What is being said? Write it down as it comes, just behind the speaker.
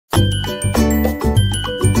Welcome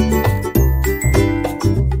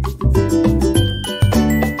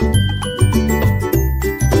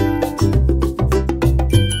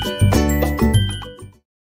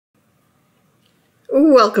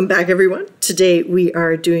back, everyone. Today we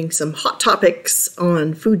are doing some hot topics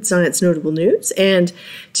on food science notable news, and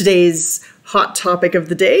today's hot topic of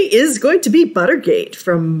the day is going to be Buttergate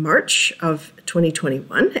from March of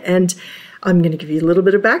 2021. And I'm going to give you a little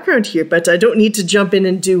bit of background here, but I don't need to jump in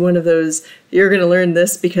and do one of those, you're going to learn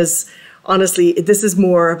this, because honestly, this is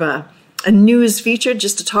more of a news feature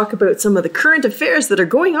just to talk about some of the current affairs that are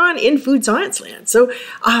going on in food science land. So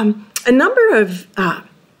a number of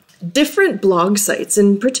different blog sites,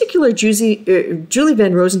 in particular Julie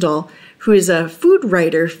Van Rosendaal, who is a food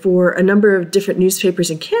writer for a number of different newspapers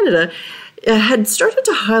in Canada, had started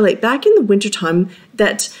to highlight back in the wintertime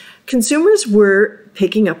that consumers were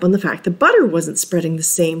picking up on the fact that butter wasn't spreading the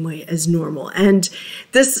same way as normal. And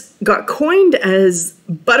this got coined as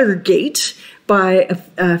Buttergate by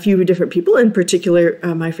a few different people, in particular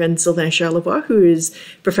my friend Sylvain Charlevoix, who is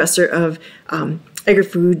professor of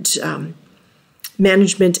agri-food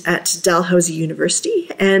management at Dalhousie University.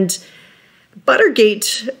 And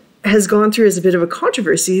Buttergate has gone through as a bit of a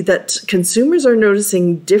controversy that consumers are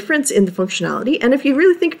noticing difference in the functionality. And if you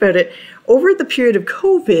really think about it, over the period of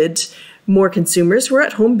COVID, more consumers were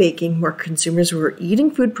at home baking, more consumers were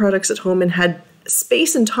eating food products at home and had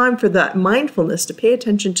space and time for that mindfulness to pay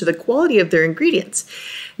attention to the quality of their ingredients.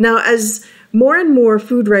 Now, as more and more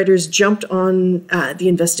food writers jumped on the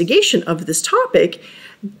investigation of this topic,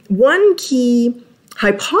 one key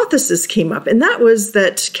hypothesis came up, and that was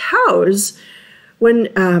that cows,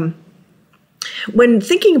 when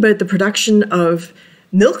thinking about the production of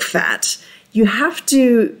milk fat, you have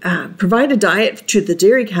to provide a diet to the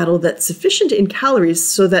dairy cattle that's sufficient in calories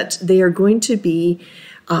so that they are going to be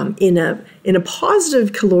in a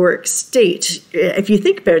positive caloric state. If you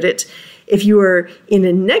think about it, if you are in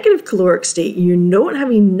a negative caloric state, you don't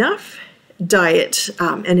have enough diet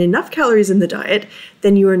and enough calories in the diet,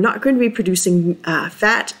 then you are not going to be producing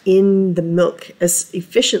fat in the milk as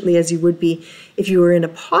efficiently as you would be if you were in a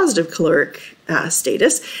positive caloric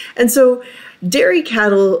status. And so dairy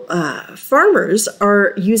cattle farmers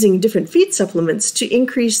are using different feed supplements to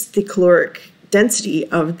increase the caloric density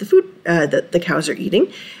of the food that the cows are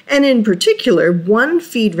eating. And in particular, one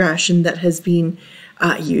feed ration that has been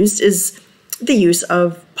used is the use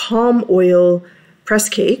of palm oil press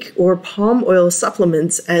cake or palm oil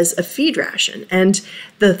supplements as a feed ration. And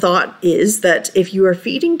the thought is that if you are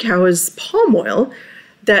feeding cows palm oil,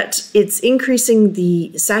 that it's increasing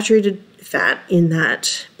the saturated fat in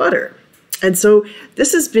that butter. And so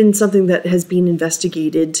this has been something that has been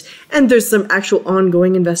investigated, and there's some actual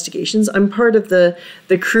ongoing investigations. I'm part of the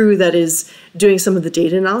crew that is doing some of the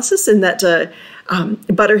data analysis, and that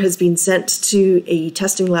butter has been sent to a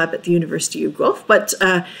testing lab at the University of Guelph. But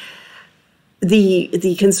the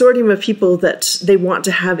consortium of people that they want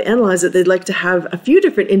to have analyze it, they'd like to have a few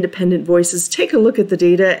different independent voices take a look at the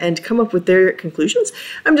data and come up with their conclusions.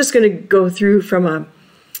 I'm just going to go through from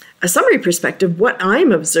a summary perspective what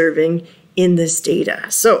I'm observing in this data.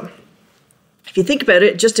 So if you think about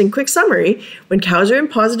it, just in quick summary, when cows are in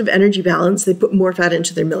positive energy balance, they put more fat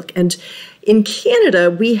into their milk. And in Canada,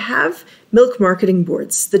 we have milk marketing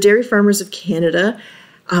boards. The Dairy Farmers of Canada,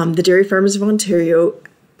 the Dairy Farmers of Ontario,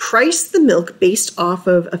 price the milk based off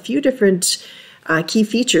of a few different key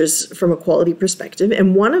features from a quality perspective.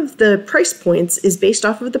 And one of the price points is based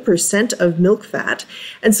off of the percent of milk fat.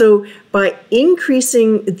 And so by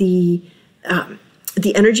increasing the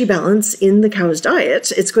energy balance in the cow's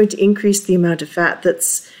diet, it's going to increase the amount of fat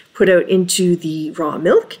that's put out into the raw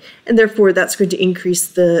milk, and therefore that's going to increase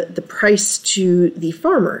the price to the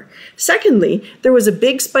farmer. Secondly, there was a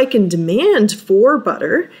big spike in demand for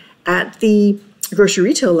butter at the grocery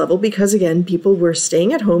retail level because, again, people were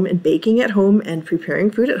staying at home and baking at home and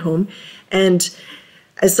preparing food at home. And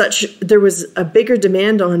as such, there was a bigger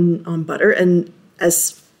demand on butter, and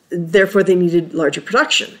therefore they needed larger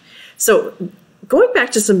production. So going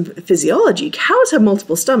back to some physiology, cows have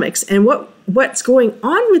multiple stomachs, and what's going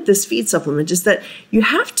on with this feed supplement is that you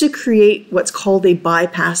have to create what's called a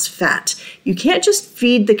bypass fat. You can't just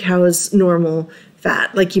feed the cows normal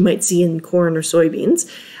fat like you might see in corn or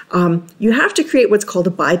soybeans. You have to create what's called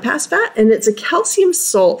a bypass fat, and it's a calcium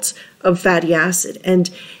salt of fatty acid. And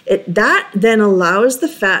that then allows the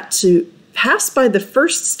fat to pass by the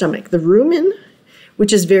first stomach, the rumen,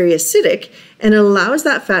 which is very acidic, and it allows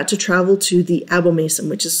that fat to travel to the abomasum,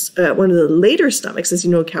 which is one of the later stomachs. As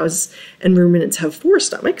you know, cows and ruminants have 4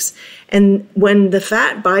 stomachs. And when the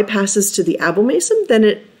fat bypasses to the abomasum, then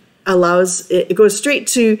it goes straight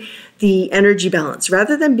to the energy balance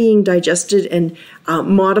rather than being digested and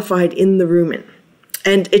modified in the rumen.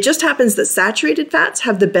 And it just happens that saturated fats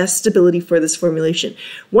have the best stability for this formulation.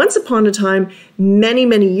 Once upon a time, many,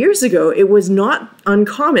 many years ago, it was not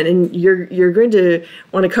uncommon, and you're going to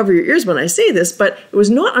want to cover your ears when I say this, but it was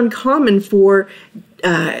not uncommon for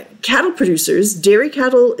cattle producers, dairy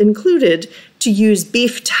cattle included, to use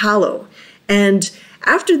beef tallow. And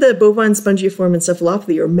after the bovine spongiform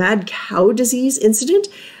encephalopathy, or mad cow disease incident,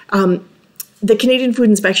 the Canadian Food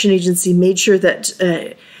Inspection Agency made sure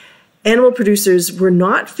that animal producers were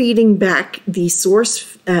not feeding back the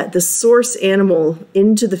source animal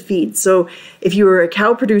into the feed. So if you were a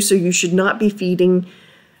cow producer, you should not be feeding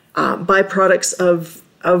byproducts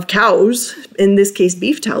of cows, in this case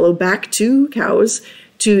beef tallow, back to cows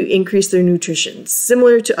to increase their nutrition.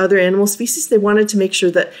 Similar to other animal species, they wanted to make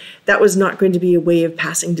sure that that was not going to be a way of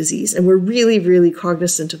passing disease. And we're really, really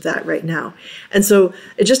cognizant of that right now. And so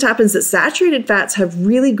it just happens that saturated fats have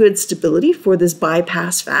really good stability for this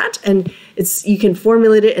bypass fat. And you can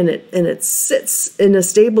formulate it, and it sits in a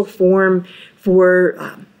stable form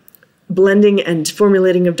for blending and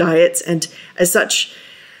formulating of diets. And as such,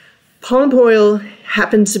 palm oil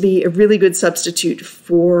happens to be a really good substitute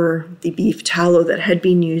for the beef tallow that had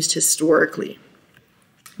been used historically.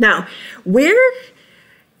 Now, where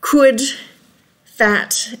could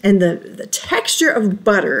fat and the texture of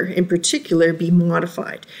butter in particular be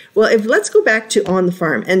modified? Well, let's go back to on the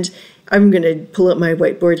farm, and I'm going to pull up my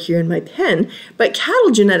whiteboard here and my pen, but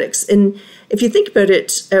cattle genetics, and if you think about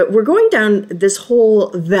it, we're going down this whole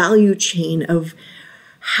value chain of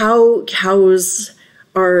how cows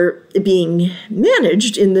are being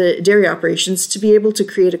managed in the dairy operations to be able to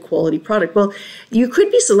create a quality product. Well, you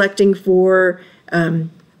could be selecting for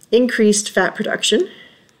increased fat production.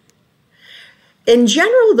 In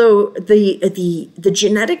general, though, the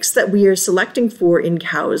genetics that we are selecting for in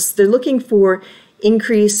cows, they're looking for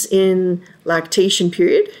increase in lactation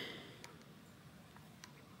period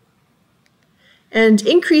and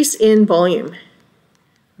increase in volume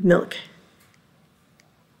of milk.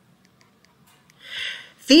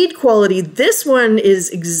 Feed quality, this one is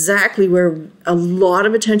exactly where a lot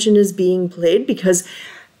of attention is being played, because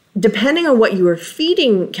depending on what you are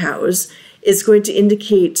feeding cows is going to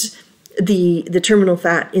indicate the terminal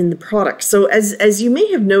fat in the product. So as you may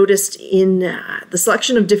have noticed in the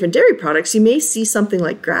selection of different dairy products, you may see something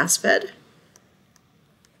like grass-fed.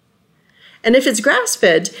 And if it's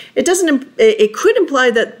grass-fed, it could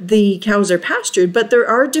imply that the cows are pastured, but there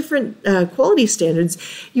are different quality standards.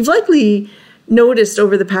 You've likely noticed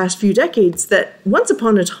over the past few decades that once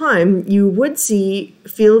upon a time you would see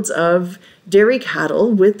fields of dairy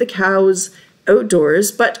cattle with the cows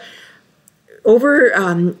outdoors, but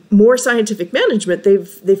over more scientific management,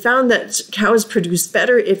 they found that cows produce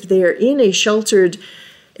better if they are in a sheltered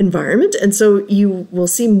environment, and so you will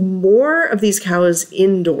see more of these cows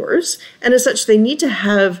indoors, and as such they need to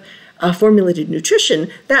have formulated nutrition.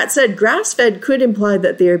 That said, grass-fed could imply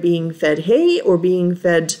that they are being fed hay or being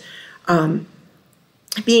fed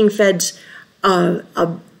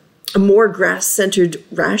a more grass-centered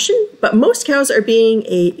ration, but most cows are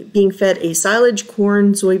being fed a silage,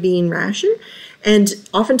 corn, soybean ration, and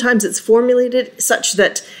oftentimes it's formulated such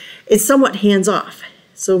that it's somewhat hands-off.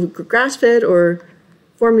 So grass-fed or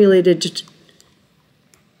formulated.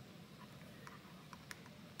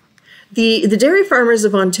 The dairy farmers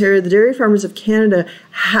of Ontario, the dairy farmers of Canada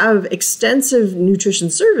have extensive nutrition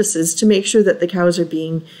services to make sure that the cows are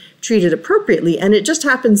being treated appropriately. And it just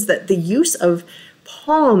happens that the use of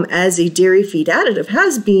palm as a dairy feed additive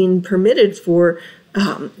has been permitted for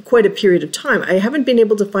quite a period of time. I haven't been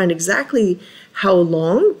able to find exactly how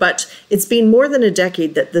long, but it's been more than a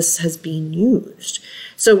decade that this has been used.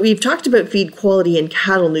 So we've talked about feed quality and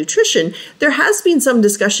cattle nutrition. There has been some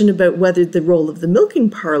discussion about whether the role of the milking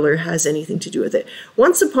parlor has anything to do with it.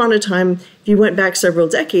 Once upon a time, if you went back several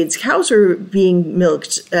decades, cows were being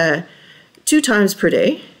milked 2 times per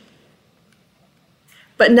day.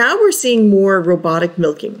 But now we're seeing more robotic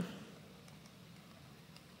milking.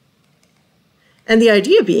 And the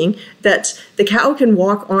idea being that the cow can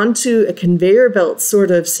walk onto a conveyor belt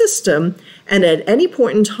sort of system, and at any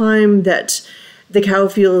point in time that the cow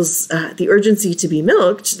feels the urgency to be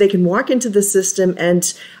milked, they can walk into the system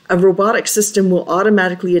and a robotic system will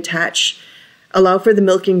automatically allow for the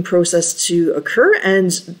milking process to occur,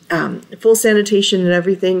 and full sanitation and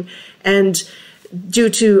everything. And due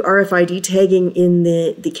to RFID tagging in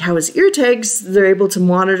the cow's ear tags, they're able to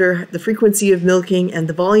monitor the frequency of milking and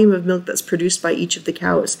the volume of milk that's produced by each of the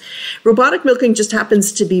cows. Robotic milking just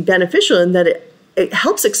happens to be beneficial in that it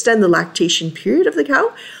helps extend the lactation period of the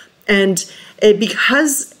cow, And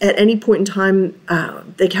because at any point in time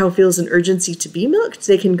the cow feels an urgency to be milked,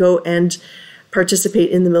 they can go and participate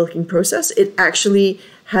in the milking process. It actually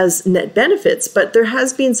has net benefits, but there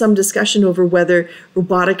has been some discussion over whether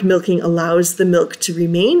robotic milking allows the milk to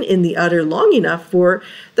remain in the udder long enough for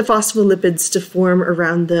the phospholipids to form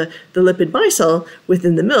around the lipid micelle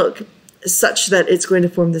within the milk, such that it's going to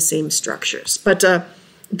form the same structures. But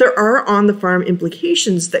there are on-the-farm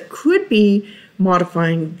implications that could be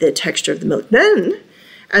modifying the texture of the milk. Then,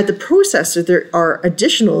 at the processor, there are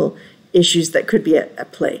additional issues that could be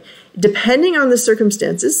at play. Depending on the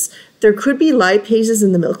circumstances, there could be lipases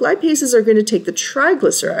in the milk. Lipases are going to take the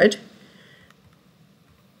triglyceride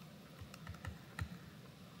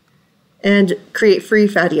and create free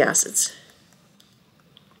fatty acids.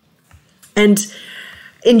 And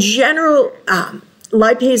in general,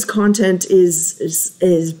 lipase content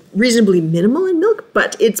is reasonably minimal in milk,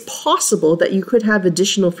 but it's possible that you could have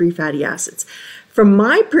additional free fatty acids. From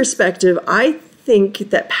my perspective, I think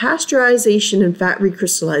that pasteurization and fat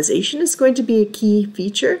recrystallization is going to be a key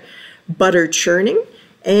feature, butter churning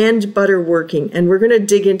and butter working. And we're going to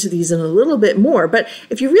dig into these in a little bit more. But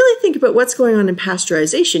if you really think about what's going on in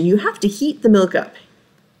pasteurization, you have to heat the milk up.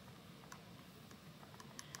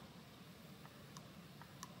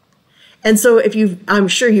 And so I'm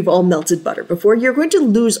sure you've all melted butter before, you're going to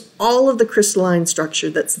lose all of the crystalline structure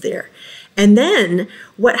that's there. And then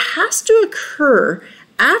what has to occur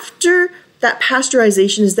after that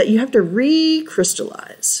pasteurization is that you have to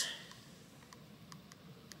recrystallize.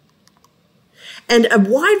 And a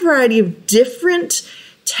wide variety of different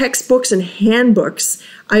textbooks and handbooks.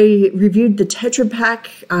 I reviewed the Tetra Pak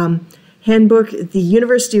handbook, the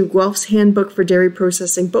University of Guelph's handbook for dairy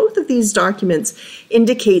processing. Both of these documents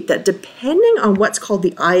indicate that depending on what's called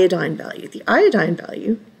the iodine value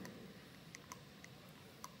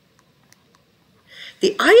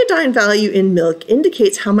in milk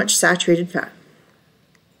indicates how much saturated fat.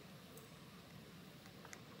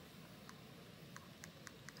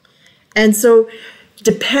 And so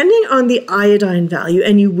depending on the iodine value,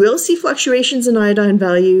 and you will see fluctuations in iodine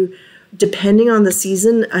value depending on the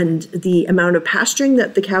season and the amount of pasturing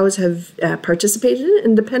that the cows have participated in,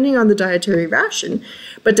 and depending on the dietary ration,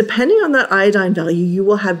 but depending on that iodine value, you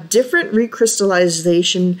will have different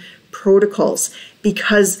recrystallization protocols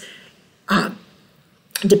because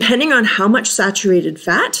depending on how much saturated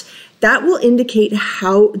fat, that will indicate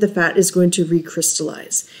how the fat is going to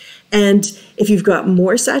recrystallize. And if you've got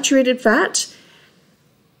more saturated fat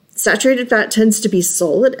tends to be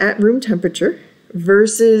solid at room temperature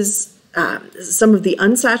versus some of the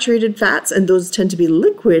unsaturated fats, and those tend to be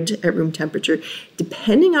liquid at room temperature.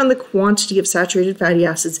 Depending on the quantity of saturated fatty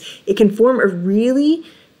acids, it can form a really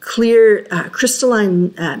clear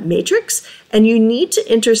crystalline matrix, and you need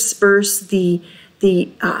to intersperse the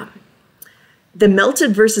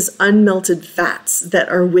melted versus unmelted fats that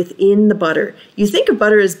are within the butter. You think of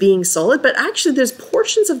butter as being solid, but actually there's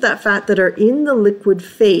portions of that fat that are in the liquid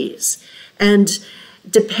phase. And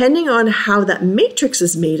depending on how that matrix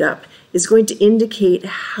is made up is going to indicate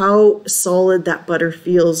how solid that butter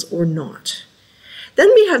feels or not.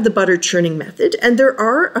 Then we have the butter churning method, and there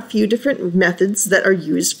are a few different methods that are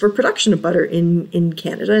used for production of butter in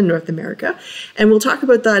Canada and North America, and we'll talk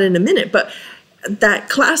about that in a minute. But that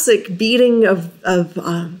classic beating of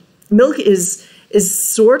milk is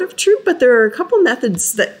sort of true, but there are a couple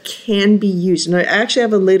methods that can be used, and I actually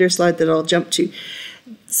have a later slide that I'll jump to.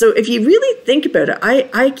 So if you really think about it,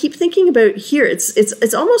 I keep thinking about here,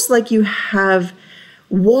 it's almost like you have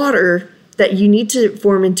water that you need to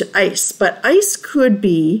form into ice, but ice could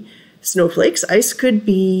be snowflakes, ice could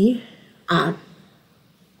be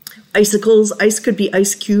icicles, ice could be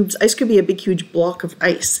ice cubes, ice could be a big huge block of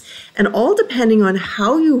ice, and all depending on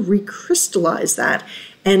how you recrystallize that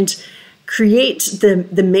and create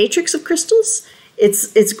the matrix of crystals,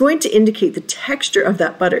 it's going to indicate the texture of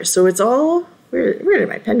that butter. So it's all, where did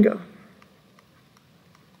my pen go?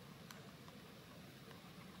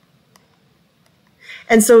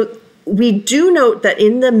 And so we do note that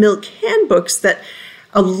in the milk handbooks that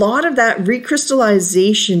a lot of that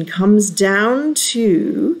recrystallization comes down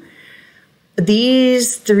to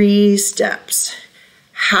these three steps.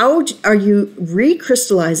 How are you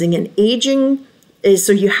recrystallizing and aging?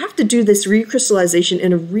 So you have to do this recrystallization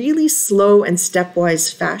in a really slow and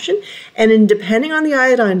stepwise fashion. And depending on the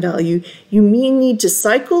iodine value, you may need to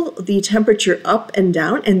cycle the temperature up and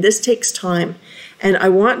down, and this takes time. And I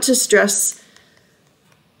want to stress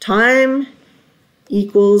time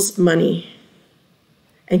equals money.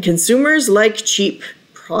 And consumers like cheap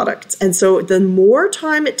products. And so the more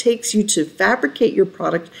time it takes you to fabricate your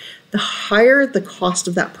product, the higher the cost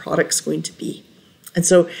of that product is going to be. And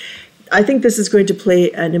so I think this is going to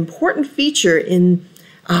play an important feature in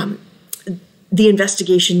the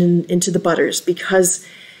investigation into the butters, because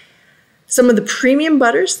some of the premium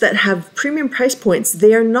butters that have premium price points,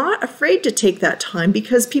 they are not afraid to take that time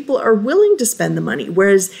because people are willing to spend the money.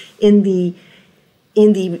 Whereas in the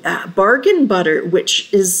bargain butter, which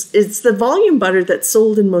it's the volume butter that's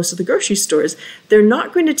sold in most of the grocery stores, they're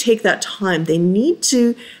not going to take that time. They need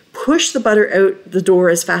to push the butter out the door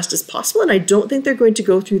as fast as possible. And I don't think they're going to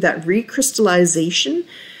go through that recrystallization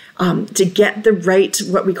to get the right,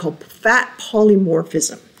 what we call fat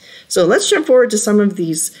polymorphism. So let's jump forward to some of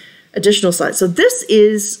these additional slides. So this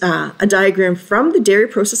is a diagram from the Dairy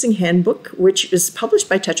Processing Handbook, which is published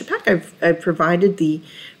by Tetra Pak. I've provided the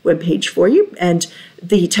webpage for you. And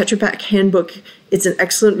the Tetra Pak Handbook, it's an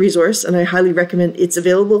excellent resource, and I highly recommend it's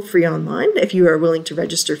available free online if you are willing to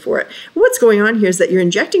register for it. What's going on here is that you're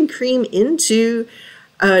injecting cream into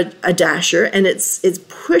a dasher, and it's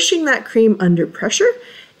pushing that cream under pressure.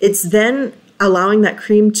 It's then allowing that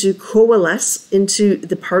cream to coalesce into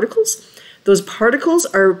the particles. Those particles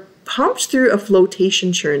are pumped through a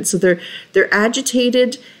flotation churn. So they're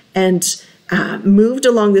agitated and moved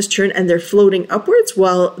along this churn, and they're floating upwards,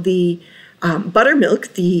 while the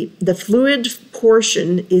buttermilk, the fluid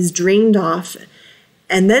portion, is drained off,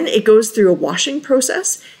 and then it goes through a washing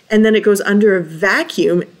process, and then it goes under a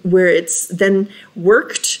vacuum where it's then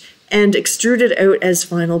worked and extruded out as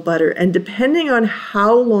final butter. And depending on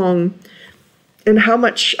how long and how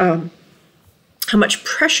much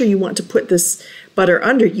pressure you want to put this butter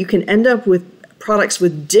under, you can end up with products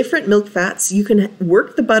with different milk fats. You can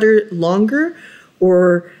work the butter longer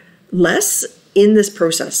or less in this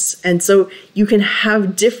process. And so you can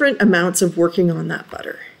have different amounts of working on that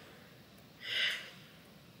butter.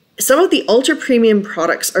 Some of the ultra premium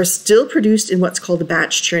products are still produced in what's called a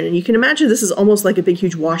batch churn. And you can imagine this is almost like a big,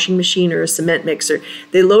 huge washing machine or a cement mixer.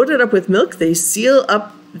 They load it up with milk, they seal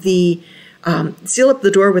up the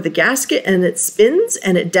door with a gasket, and it spins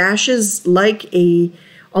and it dashes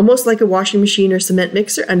almost like a washing machine or cement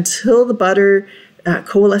mixer until the butter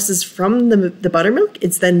coalesces from the buttermilk.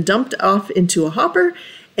 It's then dumped off into a hopper,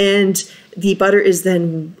 and the butter is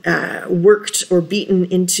then worked or beaten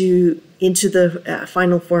into the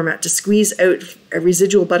final format to squeeze out a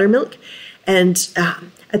residual buttermilk. And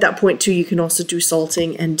at that point too, you can also do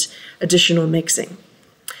salting and additional mixing.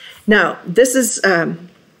 Now, this is a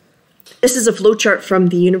flowchart from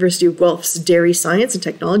the University of Guelph's Dairy Science and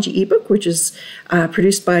Technology ebook, which is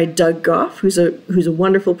produced by Doug Goff, who's a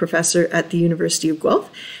wonderful professor at the University of Guelph.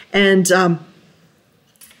 And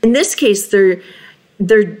in this case, they're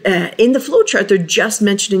in the flowchart, they're just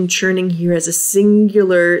mentioning churning here as a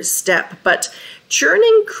singular step, but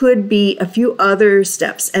churning could be a few other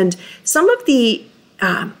steps. And some of the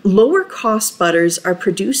lower cost butters are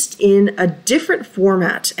produced in a different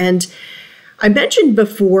format. And I mentioned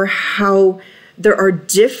before how there are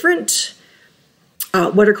different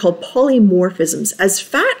what are called polymorphisms. As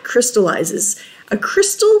fat crystallizes, a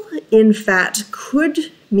crystal in fat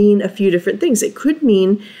could mean a few different things. It could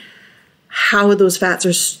mean how those fats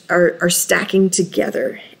are stacking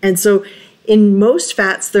together. And so in most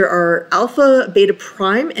fats, there are alpha, beta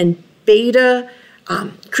prime, and beta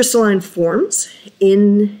crystalline forms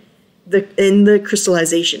in the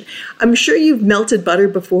crystallization. I'm sure you've melted butter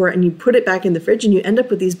before and you put it back in the fridge and you end up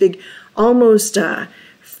with these big, almost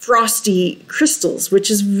frosty crystals, which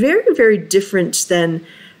is very, very different than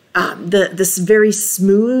this very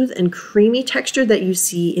smooth and creamy texture that you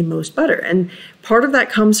see in most butter. And part of that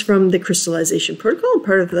comes from the crystallization protocol, and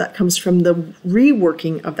part of that comes from the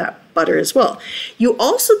reworking of that butter as well. You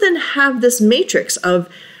also then have this matrix of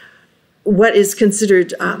what is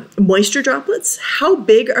considered moisture droplets. How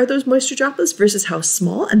big are those moisture droplets versus how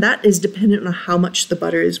small? And that is dependent on how much the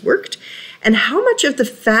butter is worked and how much of the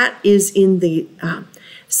fat is in the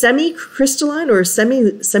semi-crystalline or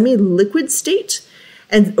semi-liquid state,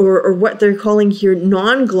 and or what they're calling here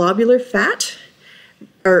non-globular fat,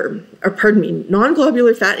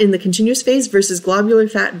 non-globular fat in the continuous phase versus globular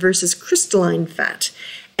fat versus crystalline fat.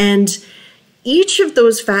 And each of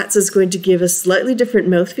those fats is going to give a slightly different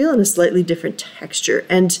mouthfeel and a slightly different texture.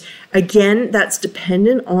 And again, that's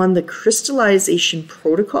dependent on the crystallization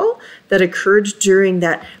protocol that occurred during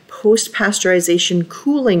that post-pasteurization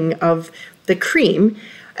cooling of the cream,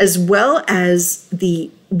 as well as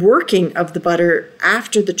the working of the butter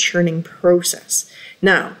after the churning process.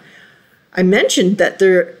 Now, I mentioned that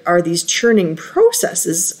there are these churning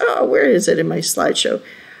processes. Oh, where is it in my slideshow?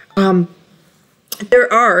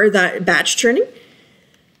 There are that batch churning.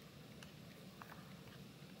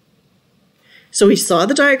 So we saw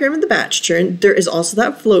the diagram of the batch churn. There is also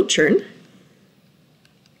that float churn.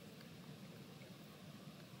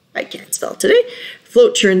 today.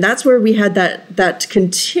 Float churn, that's where we had that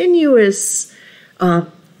continuous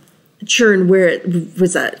churn where it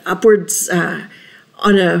was at upwards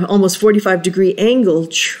on a almost 45-degree angle,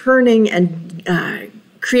 churning and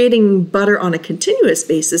creating butter on a continuous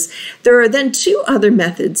basis. There are then two other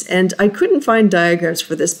methods, and I couldn't find diagrams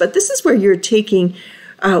for this, but this is where you're taking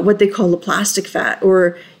what they call a plastic fat,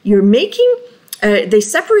 or you're making, they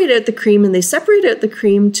separate out the cream, and they separate out the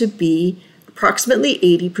cream to be approximately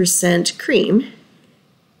 80% cream,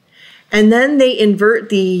 and then they invert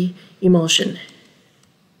the emulsion.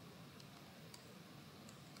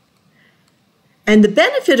 And the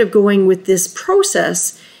benefit of going with this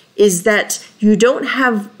process is that you don't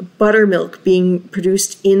have buttermilk being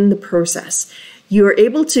produced in the process. You are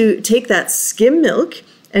able to take that skim milk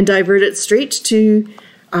and divert it straight to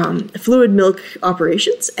fluid milk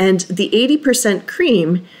operations, and the 80%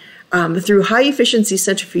 cream through high efficiency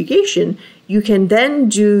centrifugation, you can then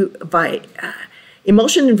do by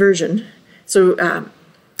emulsion inversion. So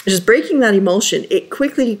just breaking that emulsion, it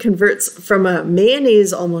quickly converts from a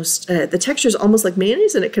mayonnaise almost, the texture is almost like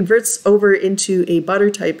mayonnaise, and it converts over into a butter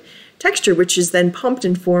type texture, which is then pumped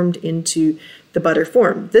and formed into the butter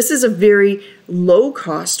form. This is a very low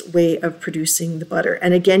cost way of producing the butter.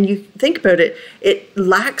 And again, you think about it, it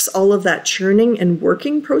lacks all of that churning and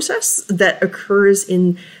working process that occurs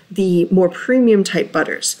in the more premium type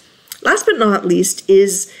butters. Last but not least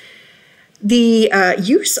is the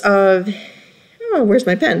use of, oh, where's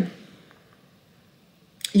my pen?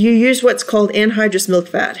 You use what's called anhydrous milk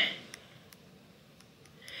fat.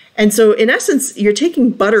 And so in essence, you're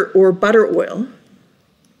taking butter or butter oil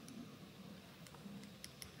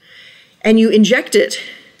and you inject it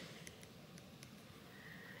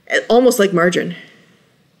almost like margarine.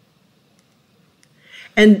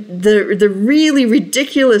 And the really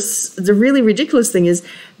ridiculous thing is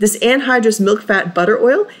this anhydrous milk fat butter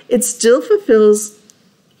oil, it still fulfills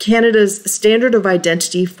Canada's standard of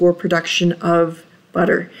identity for production of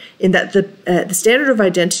butter, in that the standard of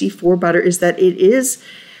identity for butter is that it is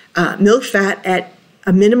milk fat at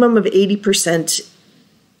a minimum of 80%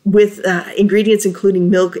 with ingredients including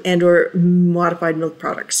milk and or modified milk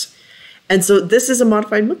products. And so this is a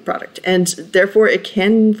modified milk product, and therefore it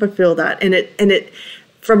can fulfill that. And it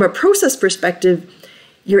from a process perspective,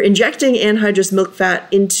 you're injecting anhydrous milk fat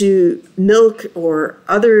into milk or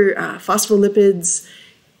other phospholipids,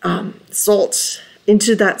 salt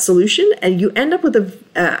into that solution, and you end up with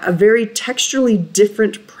a very texturally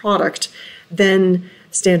different product than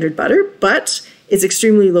standard butter, but it's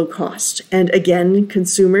extremely low cost. And again,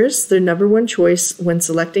 consumers, their number one choice when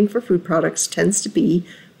selecting for food products tends to be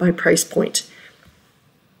by price point.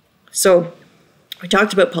 So we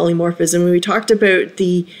talked about polymorphism, and we talked about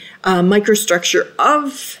the microstructure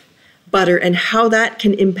of butter and how that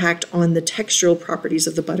can impact on the textural properties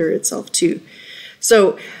of the butter itself too.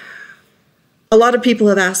 So a lot of people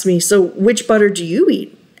have asked me, so which butter do you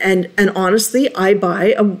eat? And honestly, I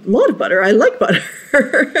buy a lot of butter. I like butter.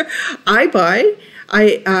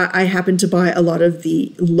 I happen to buy a lot of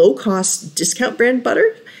the low-cost discount brand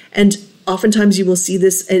butter, and oftentimes you will see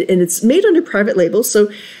this, and it's made under private label. So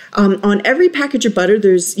on every package of butter,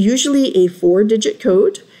 there's usually a 4-digit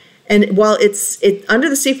code. And while it's under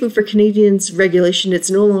the Safe Food for Canadians regulation, it's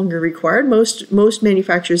no longer required. Most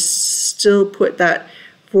manufacturers still put that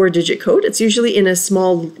 4-digit code. It's usually in a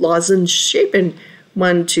small lozenge shape, and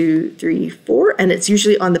 1, 2, 3, 4, and it's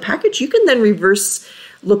usually on the package. You can then reverse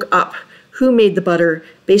look up who made the butter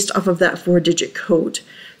based off of that 4-digit code.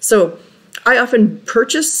 So I often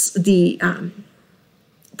purchase the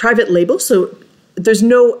private label. So there's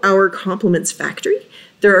no Our Compliments factory.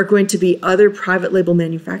 There are going to be other private label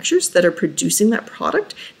manufacturers that are producing that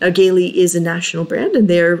product. Now, Gailey is a national brand, and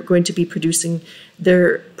they're going to be producing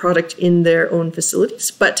their product in their own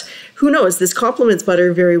facilities. But who knows? This Compliments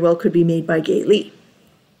butter very well could be made by Gailey.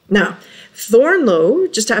 Now,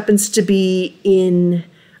 Thornlow just happens to be in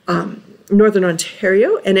Northern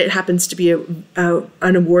Ontario, and it happens to be an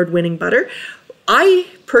award-winning butter. I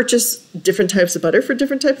purchase different types of butter for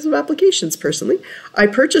different types of applications personally. I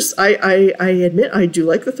admit I do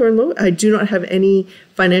like the Thornlow. I do not have any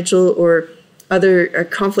financial or other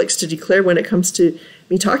conflicts to declare when it comes to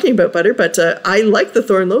me talking about butter, but I like the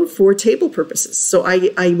Thornlow for table purposes. So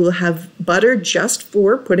I will have butter just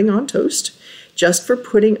for putting on toast, just for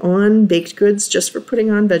putting on baked goods, just for putting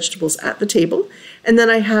on vegetables at the table. And then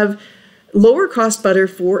I have lower cost butter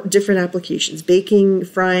for different applications, baking,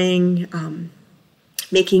 frying,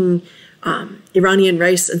 making Iranian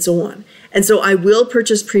rice, and so on. And so I will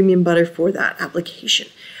purchase premium butter for that application.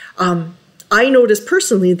 I notice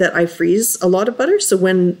personally that I freeze a lot of butter. So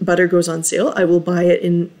when butter goes on sale, I will buy it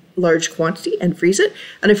in large quantity and freeze it.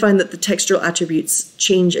 And I find that the textural attributes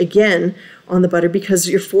change again on the butter because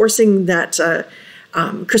you're forcing that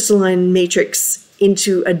crystalline matrix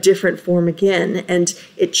into a different form again, and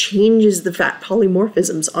it changes the fat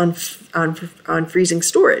polymorphisms on freezing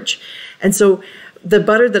storage. And so the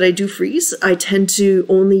butter that I do freeze, I tend to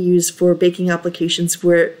only use for baking applications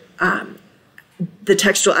where the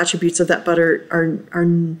textural attributes of that butter are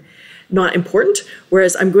not important,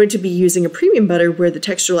 whereas I'm going to be using a premium butter where the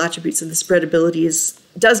textural attributes and the spreadability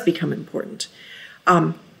does become important.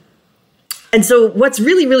 And so what's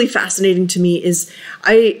really, really fascinating to me is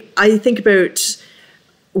I think about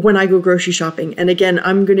when I go grocery shopping, and again,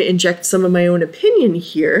 I'm going to inject some of my own opinion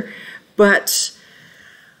here, but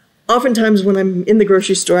oftentimes when I'm in the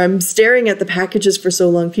grocery store, I'm staring at the packages for so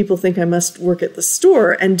long, people think I must work at the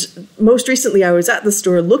store. And most recently, I was at the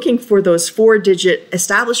store looking for those 4-digit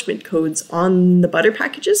establishment codes on the butter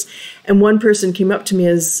packages. And one person came up to me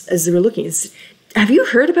as they were looking and said, "Have you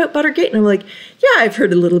heard about Buttergate?" And I'm like, "Yeah, I've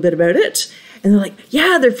heard a little bit about it." And they're like,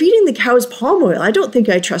 "Yeah, they're feeding the cows palm oil. I don't think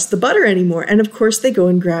I trust the butter anymore." And of course, they go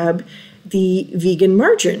and grab the vegan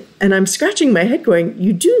margarine. And I'm scratching my head going,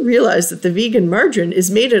 you do realize that the vegan margarine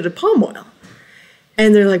is made out of palm oil.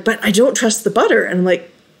 And they're like, "But I don't trust the butter." And I'm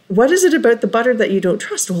like, "What is it about the butter that you don't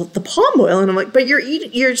trust?" "Well, the palm oil." And I'm like, "But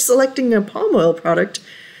you're selecting a palm oil product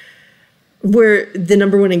where the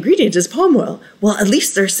number one ingredient is palm oil." "Well, at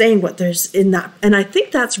least they're saying what there's in that." And I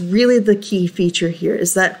think that's really the key feature here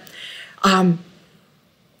is that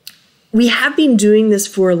we have been doing this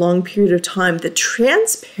for a long period of time. The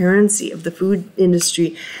transparency of the food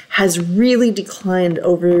industry has really declined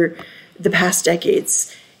over the past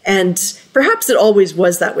decades. And perhaps it always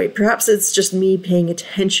was that way. Perhaps it's just me paying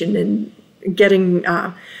attention and getting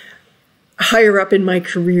higher up in my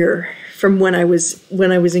career from when I was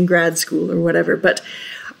in grad school or whatever. But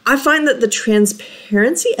I find that the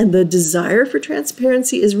transparency and the desire for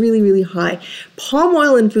transparency is really, really high. Palm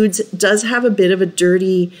oil in foods does have a bit of a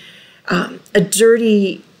dirty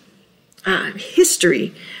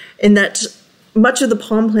history in that much of the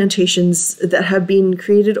palm plantations that have been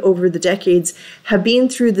created over the decades have been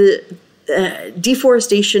through the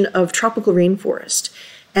deforestation of tropical rainforest.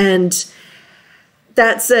 And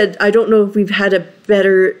that said, I don't know if we've had a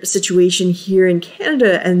better situation here in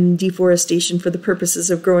Canada and deforestation for the purposes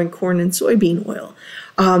of growing corn and soybean oil.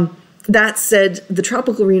 That said, the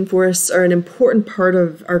tropical rainforests are an important part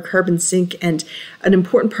of our carbon sink and an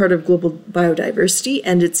important part of global biodiversity.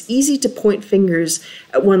 And it's easy to point fingers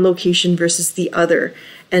at one location versus the other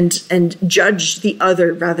and judge the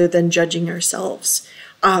other rather than judging ourselves.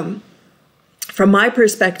 From my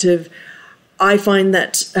perspective, I find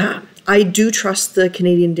that I do trust the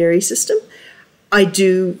Canadian dairy system. I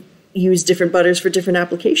do use different butters for different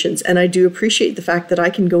applications. And I do appreciate the fact that I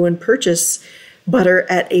can go and purchase butter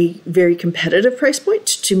at a very competitive price point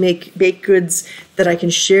to make baked goods that I can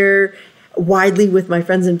share widely with my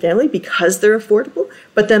friends and family because they're affordable.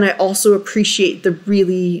 But then I also appreciate the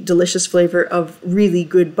really delicious flavor of really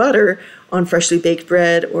good butter on freshly baked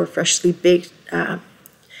bread or freshly baked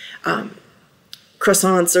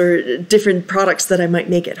croissants or different products that I might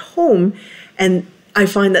make at home. And I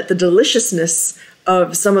find that the deliciousness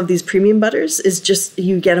of some of these premium butters is just,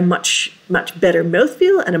 you get a much, much better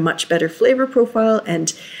mouthfeel and a much better flavor profile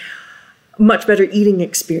and much better eating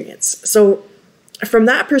experience. So from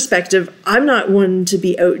that perspective, I'm not one to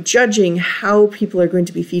be out judging how people are going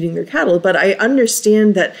to be feeding their cattle, but I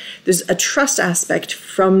understand that there's a trust aspect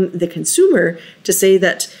from the consumer to say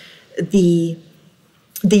that the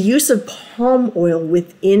use of palm oil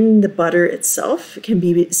within the butter itself can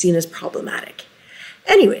be seen as problematic.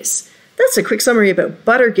 Anyways, that's a quick summary about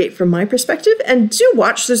Buttergate from my perspective. And do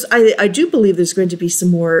watch this. I do believe there's going to be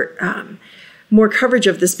some more coverage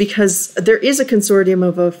of this because there is a consortium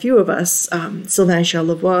of a few of us, Sylvain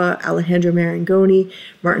Charlevoix, Alejandro Marangoni,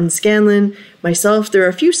 Martin Scanlon, myself. There are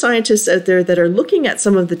a few scientists out there that are looking at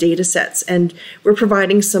some of the data sets, and we're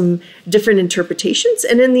providing some different interpretations.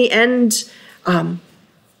 And in the end,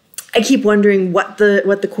 I keep wondering what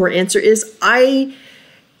the core answer is. I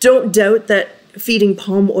don't doubt that feeding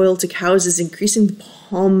palm oil to cows is increasing the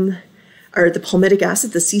palmitic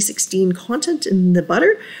acid, the C16 content in the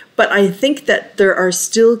butter. But I think that there are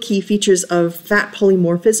still key features of fat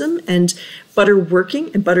polymorphism and butter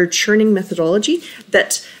working and butter churning methodology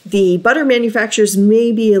that the butter manufacturers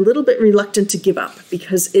may be a little bit reluctant to give up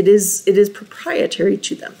because it is proprietary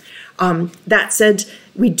to them. That said,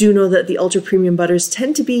 we do know that the ultra premium butters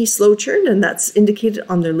tend to be slow churned, and that's indicated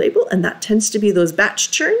on their label, and that tends to be those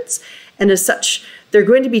batch churns. And as such, they're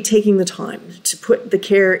going to be taking the time to put the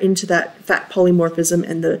care into that fat polymorphism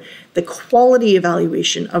and the quality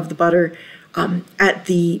evaluation of the butter at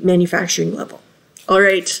the manufacturing level. All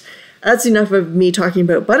right. That's enough of me talking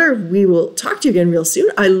about butter. We will talk to you again real soon.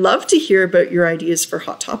 I love to hear about your ideas for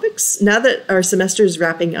hot topics. Now that our semester is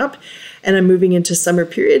wrapping up and I'm moving into summer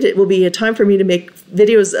period, it will be a time for me to make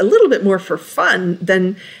videos a little bit more for fun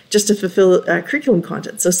than just to fulfill curriculum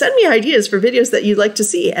content. So send me ideas for videos that you'd like to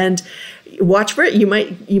see and watch for it. You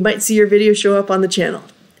might see your video show up on the channel.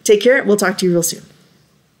 Take care. We'll talk to you real soon.